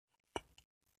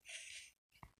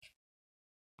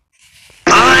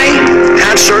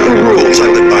had certain rules I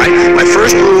live by. My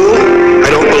first rule, I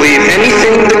don't believe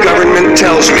anything the government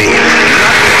tells me.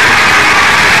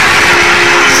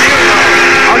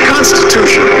 Our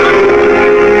Constitution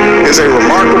is a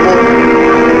remarkable,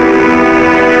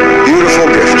 beautiful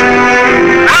gift.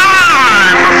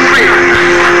 I'm a freeman,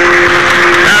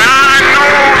 and I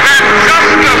know that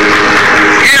justice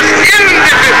is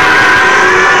indivisible.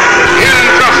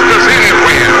 Injustice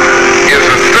anywhere is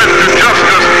a threat to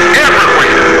justice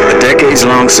everywhere. A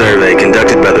decades-long survey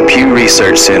conducted by the Pew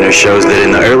Research Center shows that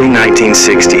in the early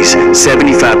 1960s,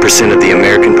 75% of the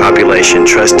American population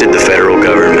trusted the federal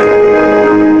government.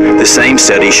 The same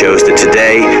study shows that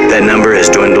today, that number has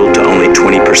dwindled to only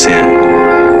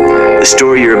 20%. The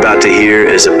story you're about to hear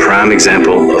is a prime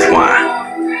example of why.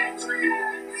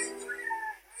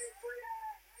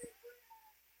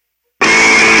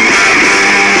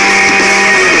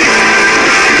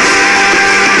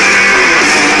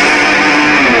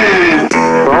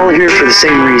 We're all here for the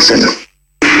same reason.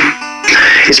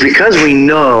 It's because we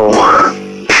know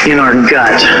in our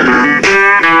gut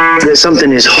that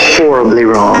something is horribly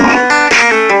wrong.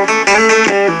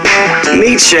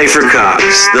 Meet Schaefer Cox,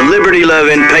 the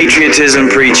liberty-loving,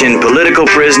 patriotism-preaching political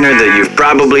prisoner that you've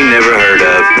probably never heard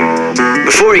of.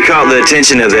 Before he caught the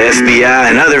attention of the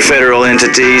FBI and other federal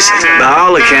entities, by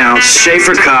all accounts,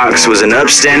 Schaefer Cox was an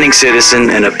upstanding citizen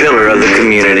and a pillar of the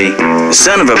community. The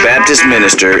son of a Baptist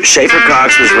minister, Schaefer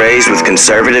Cox was raised with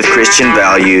conservative Christian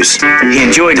values. He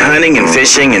enjoyed hunting and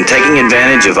fishing and taking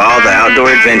advantage of all the outdoor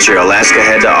adventure Alaska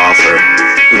had to offer.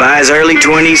 By his early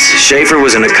 20s, Schaefer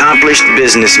was an accomplished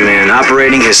businessman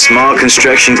operating his small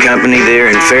construction company there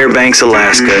in Fairbanks,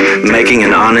 Alaska, making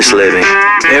an honest living.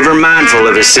 Ever mindful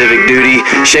of his civic duty,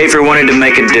 Schaefer wanted to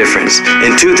make a difference.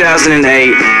 In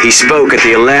 2008, he spoke at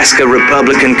the Alaska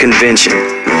Republican Convention.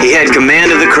 He had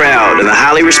command of the crowd, and the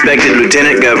highly respected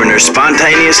lieutenant governor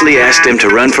spontaneously asked him to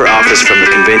run for office from the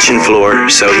convention floor,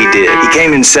 so he did. He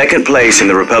came in second place in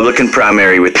the Republican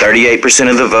primary with 38%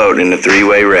 of the vote in a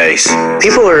three-way race.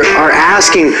 People are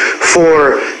asking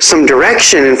for some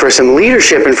direction and for some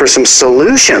leadership and for some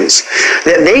solutions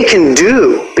that they can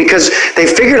do because they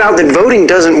figured out that voting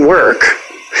doesn't work.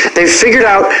 They've figured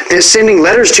out that sending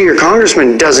letters to your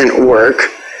congressman doesn't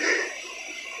work.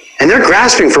 And they're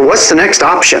grasping for what's the next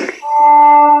option.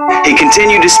 He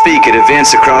continued to speak at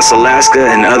events across Alaska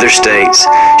and other states.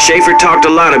 Schaefer talked a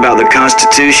lot about the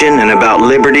Constitution and about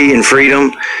liberty and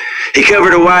freedom. He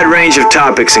covered a wide range of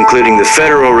topics, including the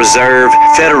Federal Reserve,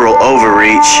 federal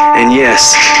overreach, and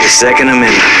yes, the Second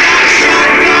Amendment.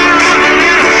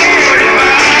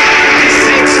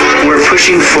 We're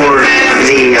pushing for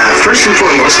first and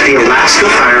foremost, the Alaska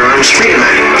Firearms Freedom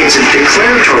Act. It's a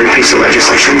declaratory piece of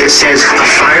legislation that says a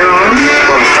firearm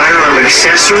or a firearm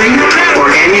accessory or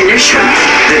ammunition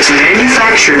that's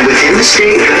manufactured within the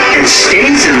state and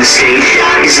stays in the state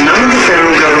is none of the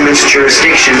federal government's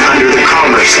jurisdiction under the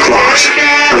Commerce Clause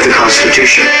of the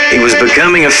Constitution. He was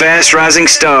becoming a fast-rising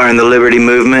star in the liberty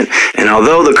movement, and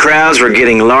although the crowds were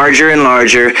getting larger and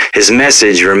larger, his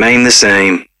message remained the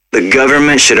same. The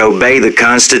government should obey the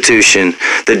Constitution,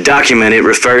 the document it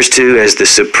refers to as the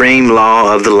supreme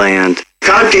law of the land.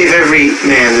 God gave every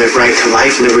man the right to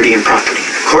life, liberty, and property,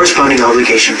 a corresponding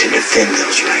obligation to defend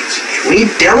those rights. We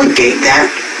delegate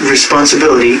that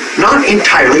responsibility, not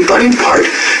entirely, but in part,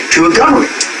 to a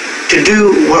government to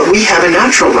do what we have a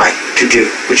natural right to do,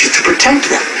 which is to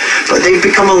protect them. But they've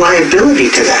become a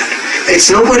liability to that. It's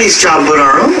nobody's job but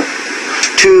our own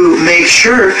to make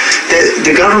sure that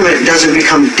the government doesn't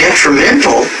become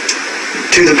detrimental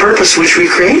to the purpose which we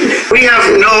created it. We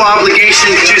have no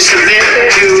obligation to submit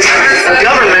to a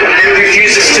government that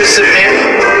refuses to submit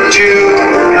to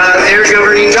their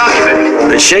governing document.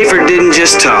 But Schaefer didn't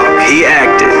just talk, he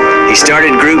acted. He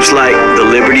started groups like the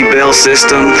Liberty Bell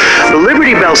System. The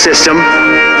Liberty Bell System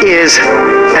is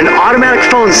an automatic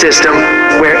phone system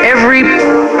where every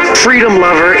freedom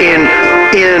lover in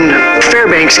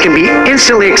Fairbanks can be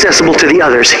instantly accessible to the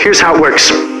others. Here's how it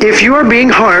works. If you are being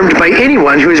harmed by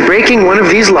anyone who is breaking one of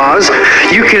these laws,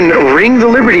 you can ring the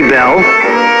Liberty Bell.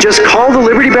 Just call the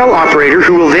Liberty Bell operator,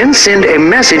 who will then send a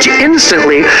message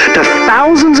instantly to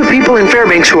thousands of people in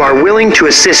Fairbanks who are willing to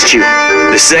assist you.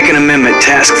 The Second Amendment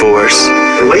Task Force.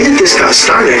 The way that this got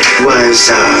started was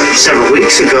several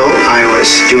weeks ago, I was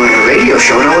doing a radio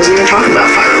show and I wasn't even talking about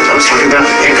firearms. I was talking about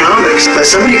economics. But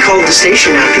somebody called the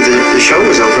station after the show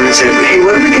was over and said, hey,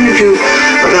 what are we going to do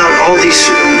about all these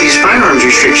firearms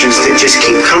restrictions that just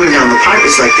keep coming down the pipe?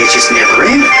 It's like they just never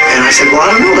end. And I said, well,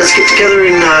 I don't know. Let's get together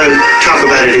and talk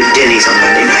about it at Denny's on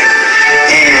Monday night.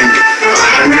 And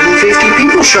 150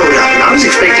 people showed up, and I was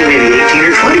expecting maybe 18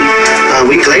 or 20. A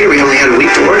week later, we only had a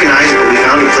week to organize, but we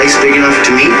found a place big enough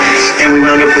to meet, and we went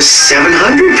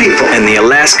 700 people. and the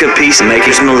Alaska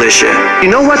Peacemakers Militia. You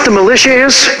know what the militia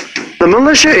is? The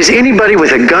militia is anybody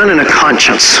with a gun and a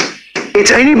conscience. It's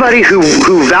anybody who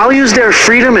values their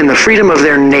freedom and the freedom of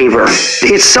their neighbor.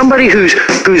 It's somebody who's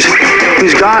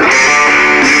got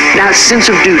that sense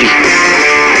of duty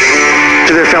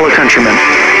to their fellow countrymen.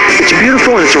 It's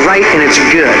beautiful and it's right and it's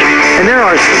good. And there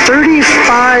are 3,500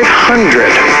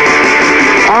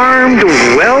 armed,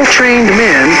 well-trained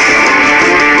men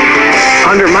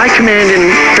under my command in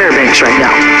Fairbanks right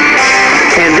now.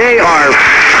 And they are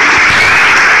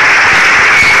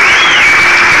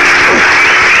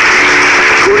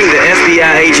According to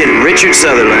FBI agent Richard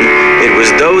Sutherland, it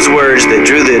was those words that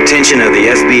drew the attention of the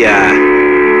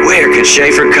FBI. Where could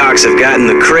Schaefer Cox have gotten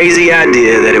the crazy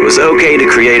idea that it was okay to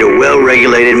create a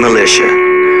well-regulated militia?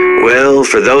 Well,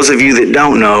 for those of you that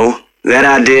don't know, that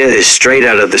idea is straight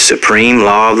out of the supreme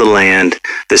law of the land,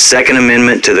 the Second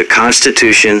Amendment to the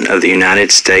Constitution of the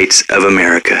United States of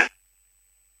America.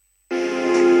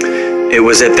 It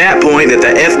was at that point that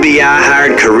the FBI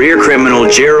hired career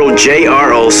criminal Gerald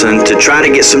J.R. Olson to try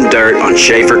to get some dirt on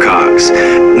Schaefer Cox.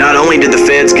 Not only did the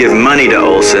feds give money to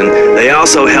Olson, they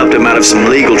also helped him out of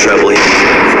some legal trouble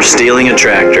for stealing a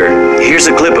tractor. Here's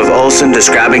a clip of Olson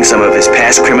describing some of his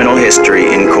past criminal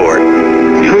history in court.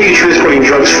 Who are you transporting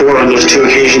drugs for on those 2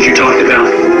 occasions you talked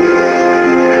about?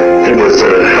 It was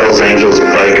a Hells Angels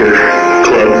biker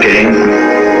club gang.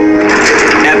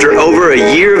 After over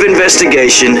a year of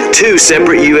investigation, 2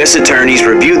 separate U.S. attorneys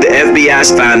reviewed the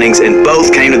FBI's findings and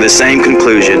both came to the same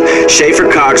conclusion. Schaefer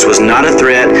Cox was not a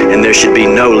threat and there should be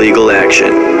no legal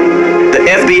action. The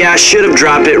FBI should have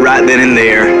dropped it right then and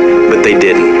there, but they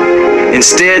didn't.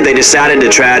 Instead, they decided to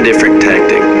try a different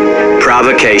tactic: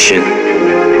 provocation.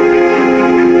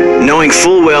 Knowing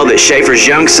full well that Schaefer's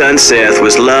young son Seth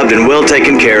was loved and well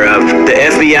taken care of, the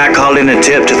FBI called in a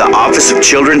tip to the Office of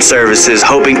Children's Services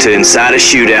hoping to incite a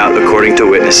shootout, according to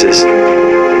witnesses.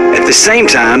 At the same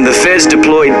time, the feds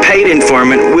deployed paid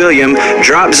informant William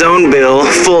Drop Zone Bill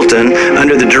Fulton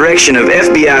under the direction of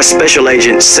FBI Special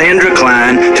Agent Sandra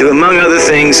Klein to, among other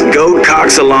things, goad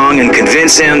Cox along and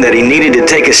convince him that he needed to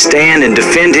take a stand and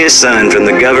defend his son from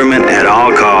the government at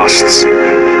all costs.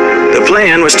 The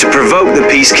plan was to provoke the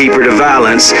peacekeeper to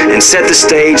violence and set the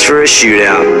stage for a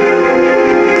shootout.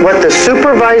 what the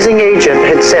supervising agent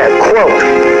had said, quote,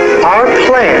 "Our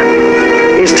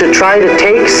plan is to try to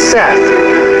take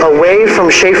Seth away from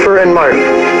Schaefer and Marty,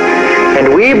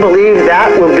 and we believe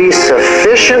that will be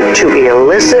sufficient to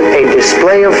elicit a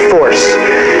display of force,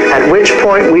 at which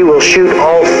point we will shoot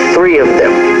all three of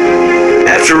them."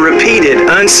 After repeated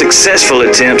unsuccessful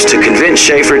attempts to convince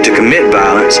Schaefer to commit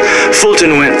violence,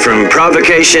 Fulton went from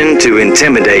provocation to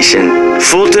intimidation.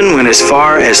 Fulton went as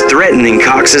far as threatening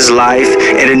Cox's life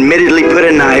and admittedly put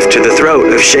a knife to the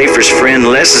throat of Schaefer's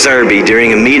friend Les Zerby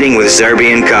during a meeting with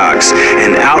Zerby and Cox,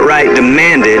 and outright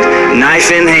demanded,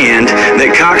 knife in hand,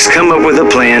 that Cox come up with a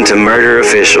plan to murder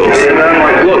officials. And I'm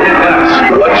like, look,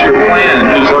 Les, what's your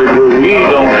plan? He's like, well, we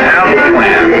don't have a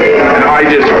plan. And I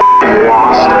just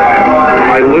lost it.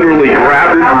 I literally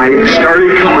grabbed it and I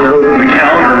started coming over the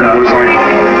counter and I was like,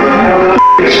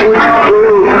 switch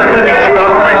through.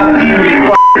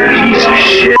 Piece of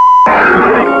shit.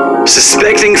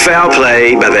 Suspecting foul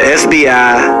play by the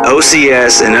FBI,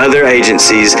 OCS, and other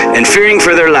agencies, and fearing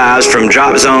for their lives from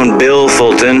Drop Zone Bill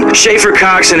Fulton, Schaefer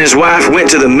Cox and his wife went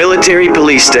to the military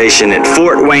police station at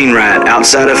Fort Wainwright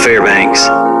outside of Fairbanks.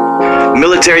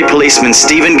 Military policeman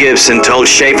Stephen Gibson told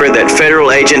Schaefer that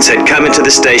federal agents had come into the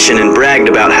station and bragged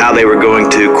about how they were going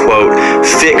to, quote,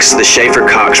 fix the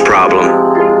Schaefer-Cox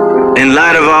problem. In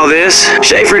light of all this,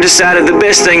 Schaefer decided the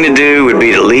best thing to do would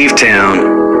be to leave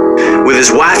town. With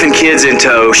his wife and kids in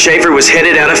tow, Schaefer was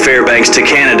headed out of Fairbanks to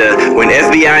Canada when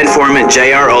FBI informant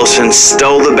J.R. Olson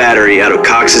stole the battery out of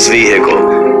Cox's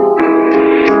vehicle.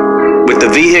 With the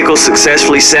vehicle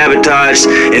successfully sabotaged,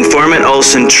 informant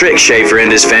Olson tricked Schaefer and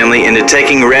his family into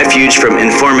taking refuge from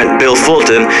informant Bill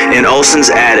Fulton in Olson's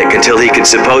attic until he could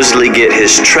supposedly get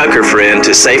his trucker friend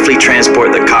to safely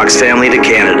transport the Cox family to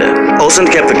Canada. Olson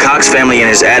kept the Cox family in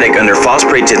his attic under false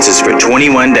pretenses for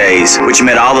 21 days, which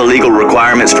met all the legal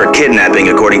requirements for kidnapping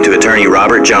according to attorney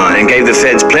Robert John, and gave the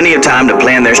feds plenty of time to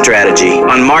plan their strategy.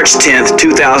 On March 10th,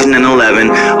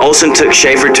 2011, Olson took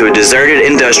Schaefer to a deserted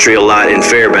industrial lot in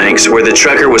Fairbanks where the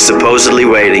trucker was supposedly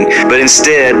waiting, but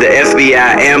instead the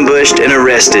FBI ambushed and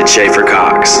arrested Schaefer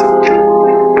Cox.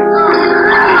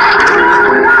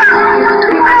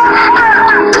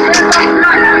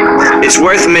 It's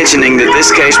worth mentioning that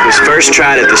this case was first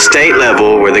tried at the state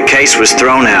level where the case was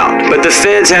thrown out, but the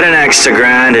feds had an axe to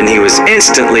grind and he was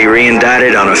instantly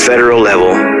re-indicted on a federal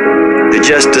level. The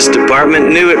Justice Department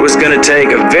knew it was going to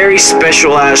take a very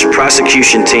specialized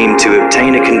prosecution team to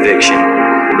obtain a conviction.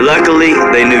 Luckily,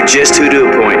 they knew just who to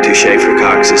appoint to Schaefer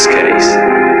Cox's case.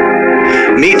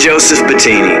 Meet Joseph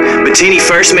Bettini. Bettini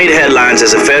first made headlines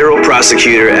as a federal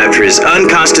prosecutor after his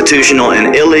unconstitutional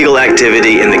and illegal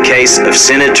activity in the case of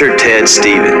Senator Ted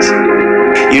Stevens.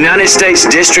 United States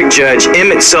District Judge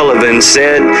Emmett Sullivan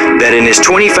said that in his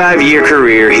 25-year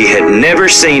career he had never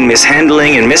seen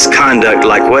mishandling and misconduct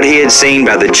like what he had seen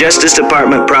by the Justice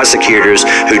Department prosecutors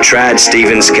who tried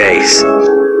Stevens' case.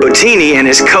 Bettini and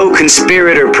his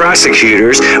co-conspirator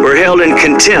prosecutors were held in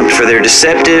contempt for their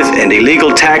deceptive and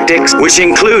illegal tactics, which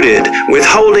included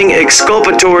withholding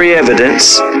exculpatory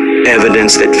evidence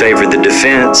that favored the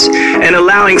defense, and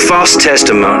allowing false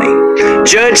testimony.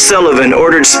 Judge Sullivan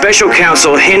ordered Special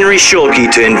Counsel Henry Schulke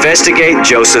to investigate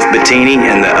Joseph Bettini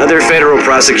and the other federal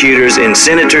prosecutors in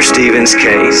Senator Stevens'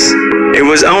 case. It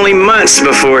was only months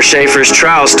before Schaefer's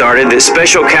trial started that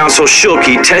Special Counsel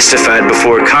Schulke testified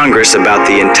before Congress about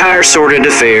the entire sordid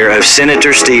affair of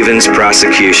Senator Stevens'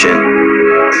 prosecution.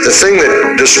 The thing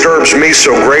that disturbs me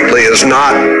so greatly is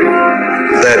not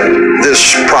that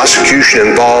this prosecution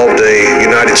involved a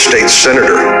United States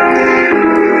senator,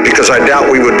 because I doubt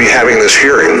we would be having this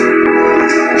hearing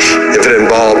if it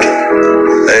involved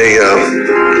a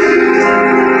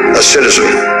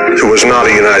citizen who was not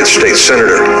a United States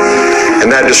senator,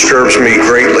 and that disturbs me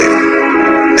greatly.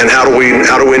 And how do we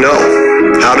know?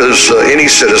 How does any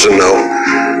citizen know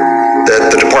that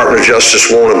the Department of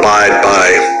Justice won't abide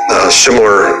by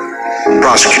similar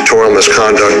prosecutorial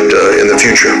misconduct in the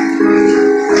future?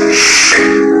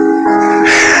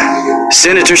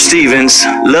 Senator Stevens,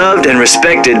 loved and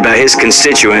respected by his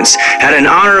constituents, had an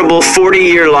honorable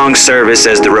 40-year-long service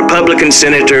as the Republican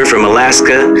senator from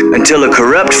Alaska until a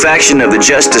corrupt faction of the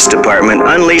Justice Department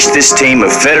unleashed this team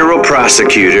of federal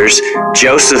prosecutors,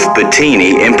 Joseph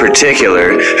Bettini in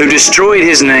particular, who destroyed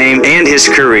his name and his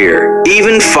career.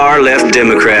 Even far-left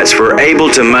Democrats were able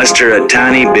to muster a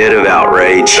tiny bit of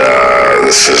outrage.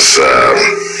 This is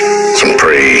some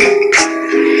pretty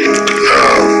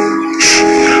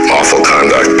awful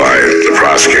conduct by the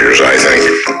prosecutors, I think.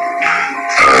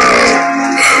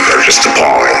 They're just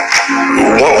appalling.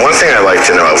 One thing I'd like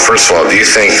to know, first of all, do you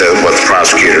think that what the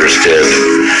prosecutors did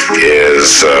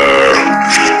is,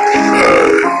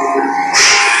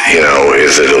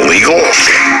 is it illegal?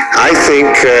 I think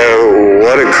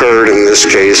what occurred in this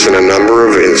case in a number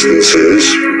of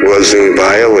instances was in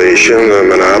violation of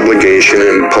an obligation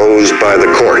imposed by the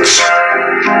courts.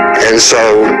 And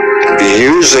so,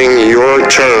 using your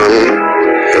term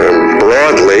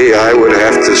broadly, I would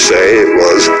have to say it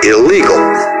was illegal.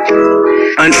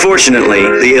 Unfortunately,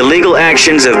 the illegal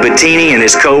actions of Bettini and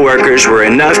his co-workers were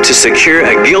enough to secure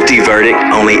a guilty verdict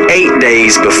only 8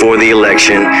 days before the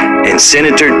election, and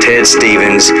Senator Ted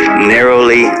Stevens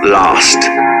narrowly lost.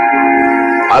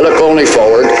 I look only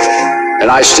forward,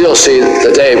 and I still see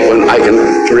the day when I can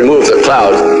remove the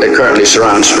cloud that currently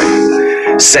surrounds me.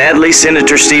 Sadly,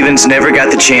 Senator Stevens never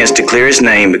got the chance to clear his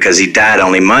name because he died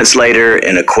only months later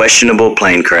in a questionable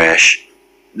plane crash.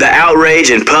 The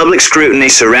outrage and public scrutiny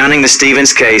surrounding the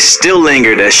Stevens case still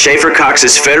lingered as Schaefer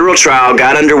Cox's federal trial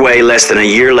got underway less than a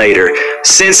year later.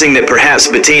 Sensing that perhaps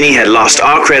Bettini had lost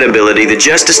all credibility, the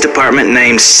Justice Department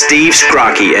named Steve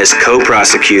Scrocchi as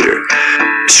co-prosecutor.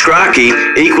 Scrocchi,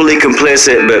 equally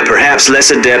complicit but perhaps less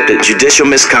adept at judicial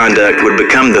misconduct, would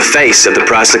become the face of the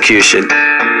prosecution.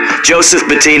 Joseph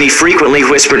Bettini frequently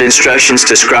whispered instructions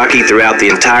to Scrocchi throughout the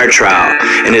entire trial,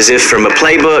 and as if from a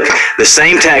playbook, the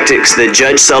same tactics that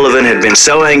Judge Sullivan had been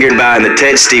so angered by in the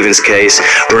Ted Stevens case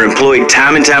were employed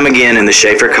time and time again in the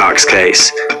Schaefer Cox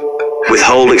case.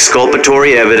 Withhold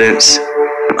exculpatory evidence,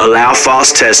 allow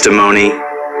false testimony,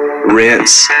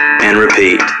 rinse, and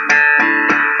repeat.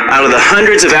 Out of the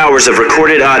hundreds of hours of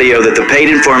recorded audio that the paid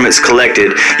informants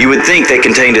collected, you would think they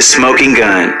contained a smoking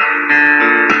gun.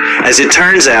 As it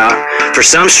turns out, for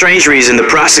some strange reason, the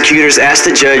prosecutors asked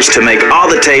the judge to make all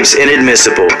the tapes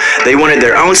inadmissible. They wanted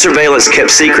their own surveillance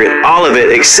kept secret, all of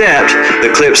it except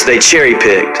the clips they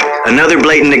cherry-picked. Another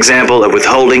blatant example of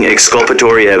withholding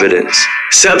exculpatory evidence.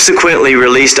 Subsequently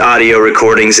released audio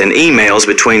recordings and emails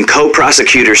between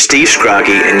co-prosecutor Steve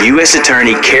Scrocchi and U.S.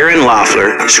 Attorney Karen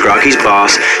Loeffler, Scrocchi's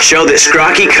boss, show that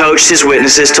Scrocchi coached his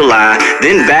witnesses to lie,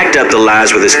 then backed up the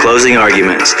lies with his closing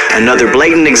arguments. Another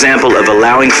blatant example of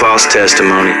allowing false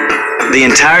testimony. The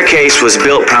entire case was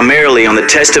built primarily on the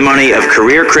testimony of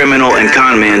career criminal and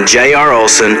conman J.R.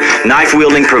 Olson,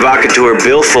 knife-wielding provocateur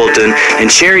Bill Fulton, and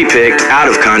cherry-picked,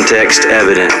 out-of-context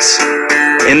evidence.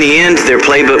 In the end, their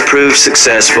playbook proved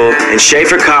successful, and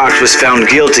Schaefer Cox was found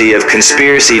guilty of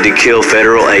conspiracy to kill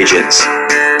federal agents.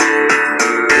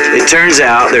 It turns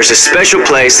out there's a special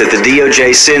place that the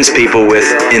DOJ sends people with,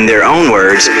 in their own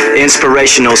words,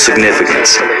 inspirational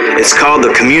significance. It's called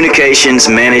the Communications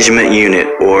Management Unit,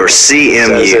 or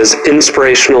CMU. Says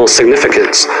inspirational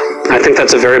significance. I think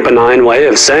that's a very benign way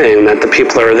of saying that the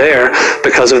people are there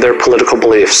because of their political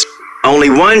beliefs. Only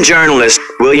one journalist,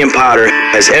 William Potter,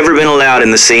 has ever been allowed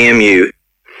in the CMU.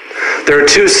 There are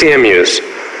two CMUs.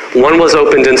 One was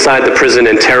opened inside the prison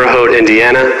in Terre Haute,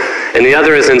 Indiana, and the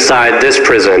other is inside this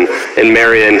prison in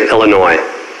Marion, Illinois.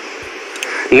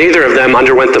 Neither of them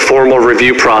underwent the formal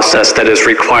review process that is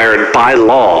required by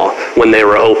law when they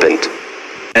were opened.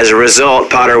 As a result,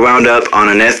 Potter wound up on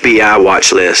an FBI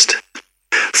watch list.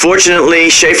 Fortunately,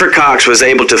 Schaefer Cox was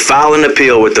able to file an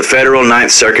appeal with the Federal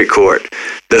Ninth Circuit Court.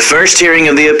 The first hearing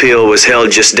of the appeal was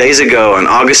held just days ago on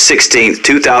August 16,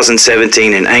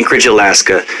 2017 in Anchorage,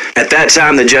 Alaska. At that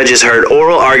time, the judges heard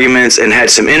oral arguments and had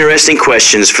some interesting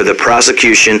questions for the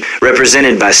prosecution,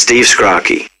 represented by Steve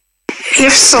Scrocky.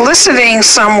 If soliciting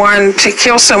someone to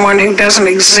kill someone who doesn't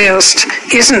exist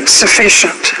isn't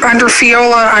sufficient, under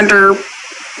FIOLA, under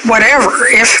whatever,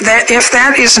 if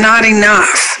that is not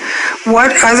enough,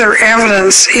 what other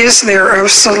evidence is there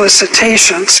of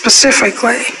solicitation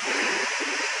specifically?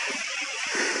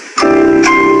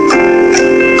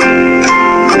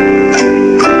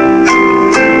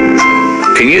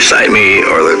 Can you cite me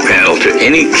or the panel to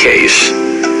any case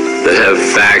that have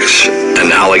facts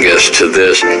analogous to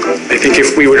this? I think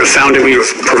if we would have found it, we would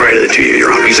have provided it to you,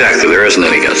 Your Honor. Exactly. There isn't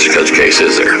any such case,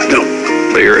 is there? No.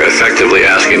 But you're effectively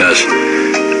asking us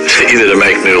either to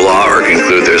make new law or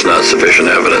conclude there's not sufficient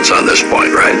evidence on this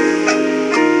point, right?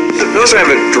 Suppose I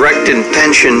have a direct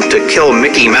intention to kill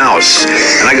Mickey Mouse,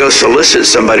 and I go solicit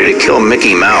somebody to kill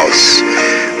Mickey Mouse.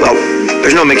 Well,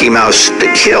 there's no Mickey Mouse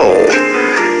to kill.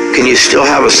 Can you still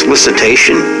have a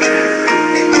solicitation?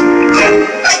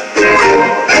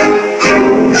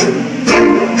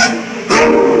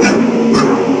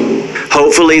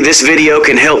 Hopefully, this video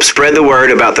can help spread the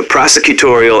word about the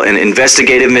prosecutorial and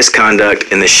investigative misconduct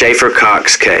in the Schaefer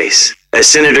Cox case. As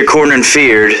Senator Cornyn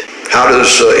feared, how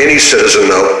does any citizen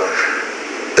know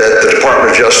that the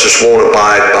Department of Justice won't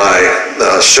abide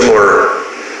by similar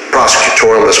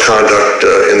prosecutorial misconduct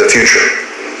in the future?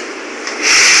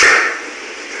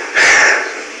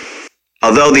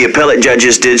 Although the appellate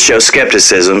judges did show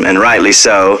skepticism, and rightly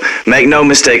so, make no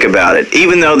mistake about it,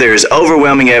 even though there is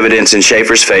overwhelming evidence in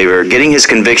Schaefer's favor, getting his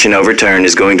conviction overturned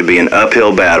is going to be an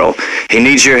uphill battle. He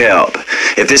needs your help.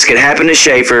 If this could happen to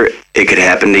Schaefer, it could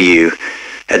happen to you.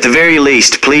 At the very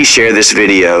least, please share this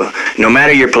video. No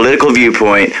matter your political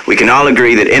viewpoint, we can all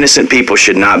agree that innocent people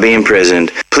should not be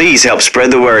imprisoned. Please help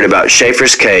spread the word about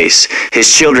Schaefer's case. His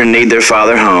children need their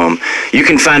father home. You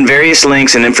can find various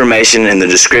links and information in the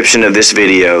description of this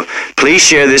video. Please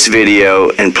share this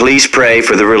video, and please pray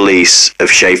for the release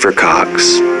of Schaefer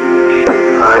Cox.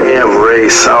 I am Ray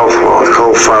Southwell,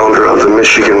 co-founder of the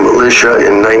Michigan Militia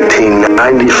in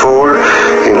 1994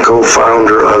 and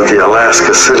co-founder of the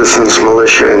Alaska Citizens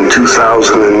Militia in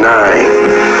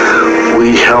 2009.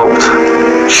 We helped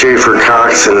Schaefer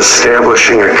Cox in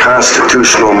establishing a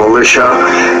constitutional militia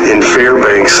in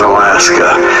Fairbanks,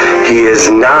 Alaska. He is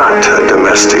not a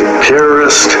domestic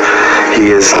terrorist. He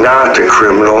is not a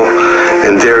criminal,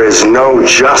 and there is no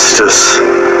justice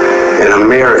in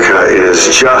America. It is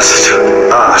just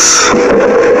us.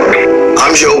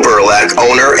 I'm Joe Burlak,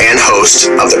 owner and host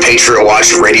of the Patriot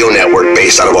Watch radio network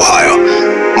based out of Ohio.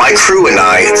 My crew and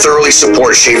I thoroughly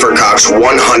support Schaefer Cox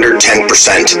 110%.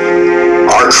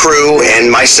 Our crew and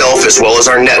myself, as well as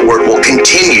our network, will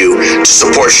continue to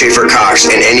support Schaefer Cox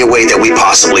in any way that we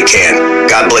possibly can.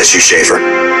 God bless you, Schaefer.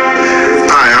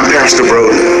 Hi, I'm Pastor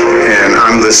Broden, and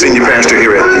I'm the senior pastor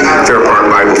here at Fair Park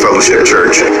Bible Fellowship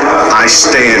Church. I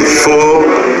stand full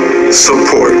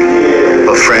support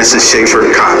of Francis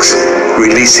Schaefer Cox.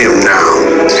 Release him now.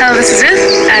 Hello, this is it.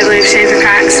 I believe Schaefer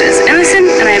Cox is innocent,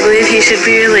 and I believe he should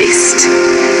be released.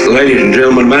 Ladies and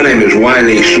gentlemen, my name is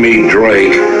Wiley Smead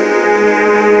Drake.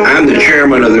 I'm the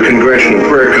chairman of the Congressional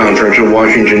Prayer Conference in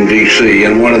Washington, D.C.,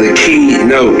 and one of the key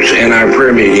notes in our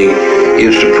prayer meeting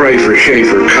is to pray for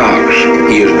Schaefer Cox.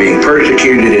 He is being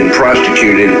persecuted and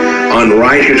prosecuted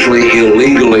unrighteously,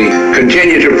 illegally.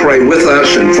 Continue to pray with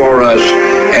us and for us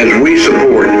as we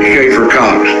support Schaefer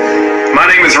Cox. My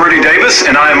name is Rudy Davis,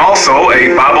 and I am also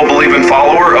a Bible-believing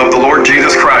follower of the Lord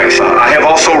Jesus Christ. I have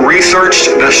also researched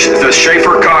the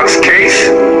Schaefer Cox case.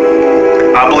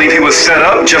 I believe he was set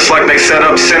up just like they set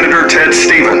up Senator Ted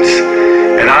Stevens.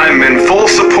 And I am in full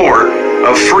support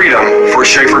of freedom for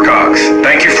Schaefer Cox.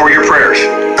 Thank you for your prayers.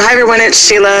 Hi everyone, it's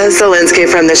Sheila Zielinski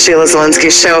from the Sheila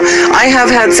Zielinski Show. I have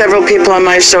had several people on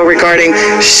my show regarding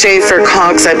Schaefer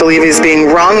Cox. I believe he's being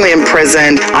wrongly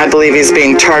imprisoned. I believe he's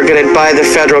being targeted by the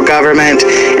federal government,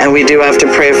 and we do have to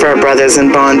pray for our brothers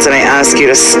in bonds, and I ask you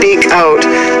to speak out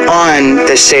on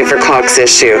the Schaefer Cox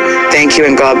issue. Thank you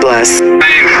and God bless. My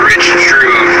name's Rich